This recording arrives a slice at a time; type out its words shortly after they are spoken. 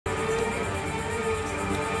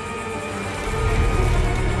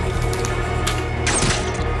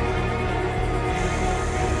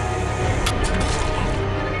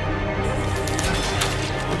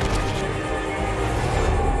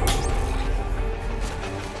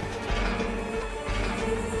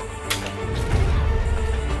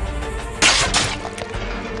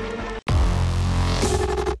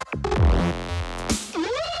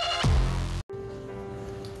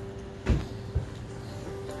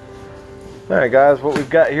Alright guys, what we've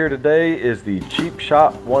got here today is the Cheap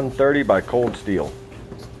Shot 130 by Cold Steel.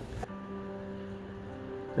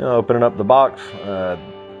 Opening up the box,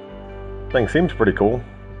 thing seems pretty cool.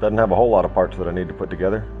 Doesn't have a whole lot of parts that I need to put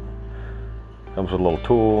together. Comes with a little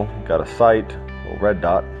tool, got a sight, a little red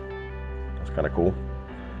dot. That's kind of cool.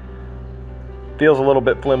 Feels a little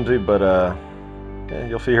bit flimsy, but yeah,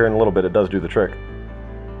 you'll see here in a little bit it does do the trick.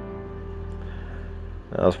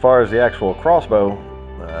 Now, as far as the actual crossbow,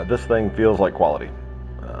 this thing feels like quality.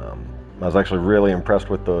 I was actually really impressed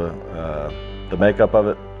with the makeup of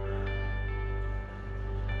it.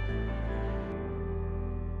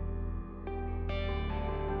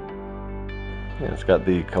 Yeah, it's got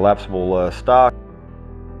the collapsible stock.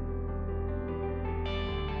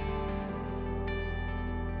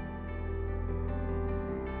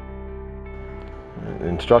 The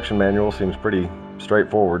instruction manual seems pretty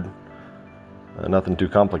straightforward. Nothing too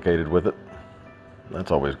complicated with it. That's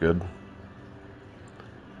always good.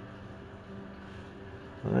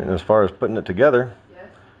 And as far as putting it together,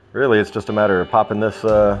 really it's just a matter of popping this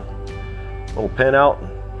little pin out,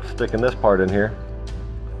 sticking this part in here,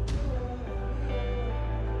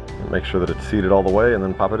 and make sure that it's seated all the way, and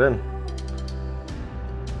then pop it in.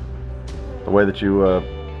 The way that you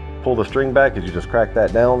pull the string back is you just crack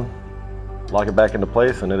that down, lock it back into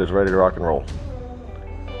place, and it is ready to rock and roll.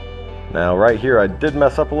 Now right here I did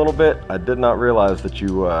mess up a little bit. I did not realize that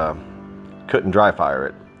you couldn't dry fire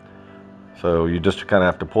it. So you just kind of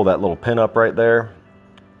have to pull that little pin up right there,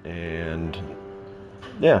 and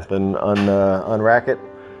yeah, then unrack it,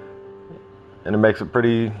 and it makes it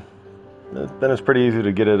pretty, then it's pretty easy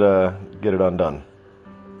to get it undone.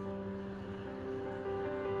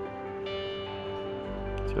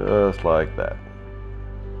 Just like that.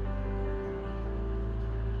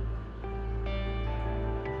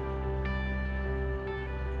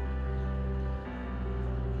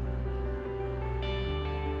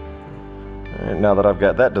 And now that I've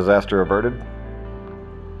got that disaster averted,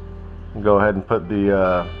 I'll go ahead and put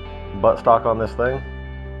the buttstock on this thing.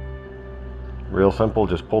 Real simple,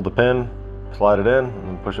 just pull the pin, slide it in, and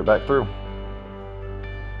then push it back through.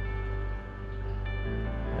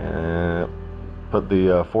 And put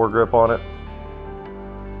the foregrip on it.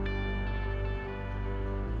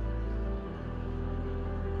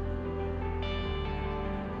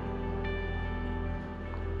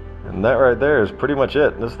 And that right there is pretty much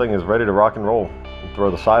it. This thing is ready to rock and roll. Throw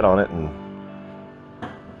the sight on it and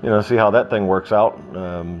see how that thing works out.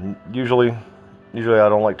 Usually I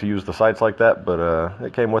don't like to use the sights like that, but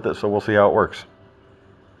it came with it, so we'll see how it works.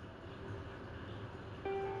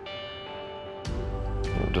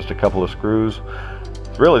 Just a couple of screws.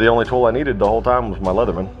 Really the only tool I needed the whole time was my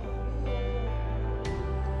Leatherman,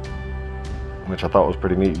 which I thought was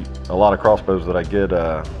pretty neat. A lot of crossbows that I get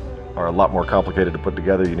are a lot more complicated to put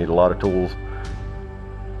together. You need a lot of tools,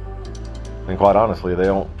 and quite honestly they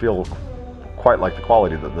don't feel quite like the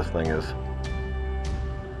quality that this thing is,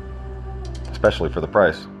 especially for the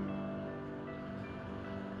price.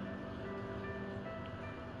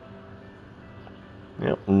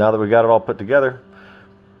 Yep. Now that we got it all put together,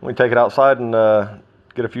 we take it outside and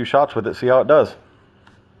get a few shots with it, see how it does.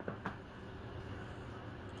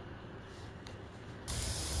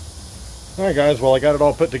 Alright guys, well I got it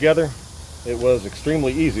all put together. It was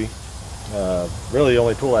extremely easy. Really the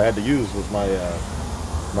only tool I had to use was my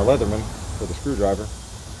Leatherman for the screwdriver.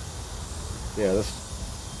 Yeah,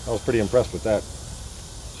 I was pretty impressed with that.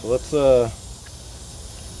 So let's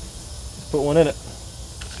put one in it,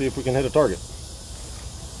 see if we can hit a target.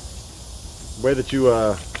 The way that you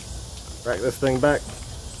rack this thing back,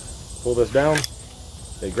 pull this down,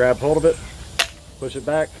 they grab hold of it, push it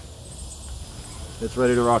back, it's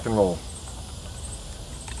ready to rock and roll.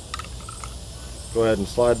 Go ahead and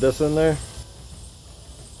slide this in there.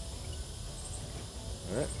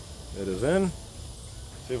 Alright, it is in.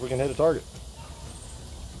 See if we can hit a target.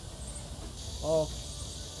 Oh,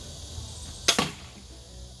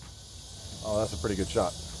 that's a pretty good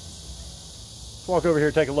shot. Let's walk over here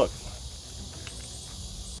and take a look.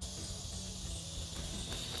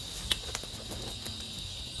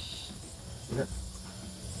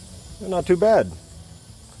 Not too bad.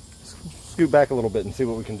 Scoot back a little bit and see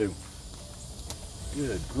what we can do.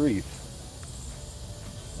 Good grief.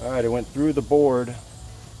 Alright, it went through the board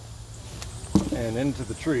and into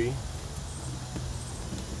the tree.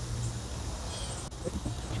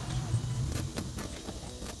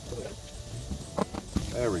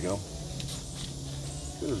 There we go.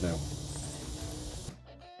 Good as new.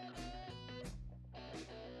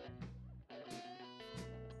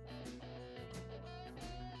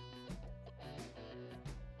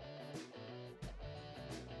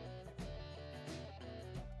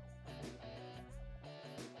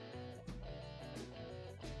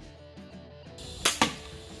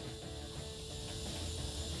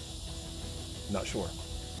 not sure.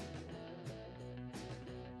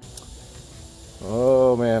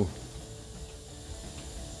 Oh man.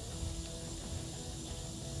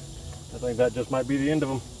 I think that just might be the end of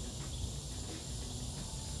them.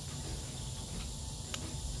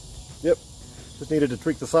 Yep, just needed to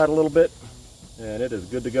tweak the side a little bit and it is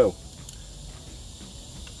good to go.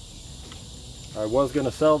 I was going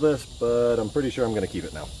to sell this, but I'm pretty sure I'm going to keep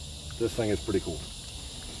it now. This thing is pretty cool.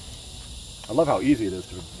 I love how easy it is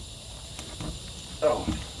to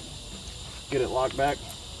get it locked back.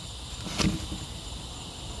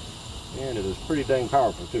 And it is pretty dang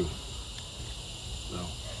powerful too. So,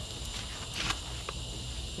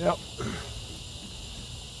 yep.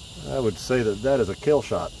 I would say that that is a kill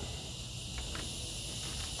shot.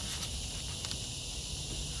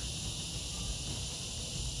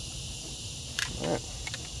 Alright.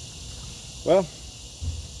 Well,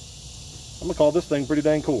 I'm gonna call this thing pretty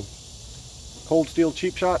dang cool. Cold steel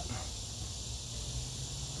cheap shot.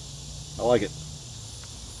 I like it.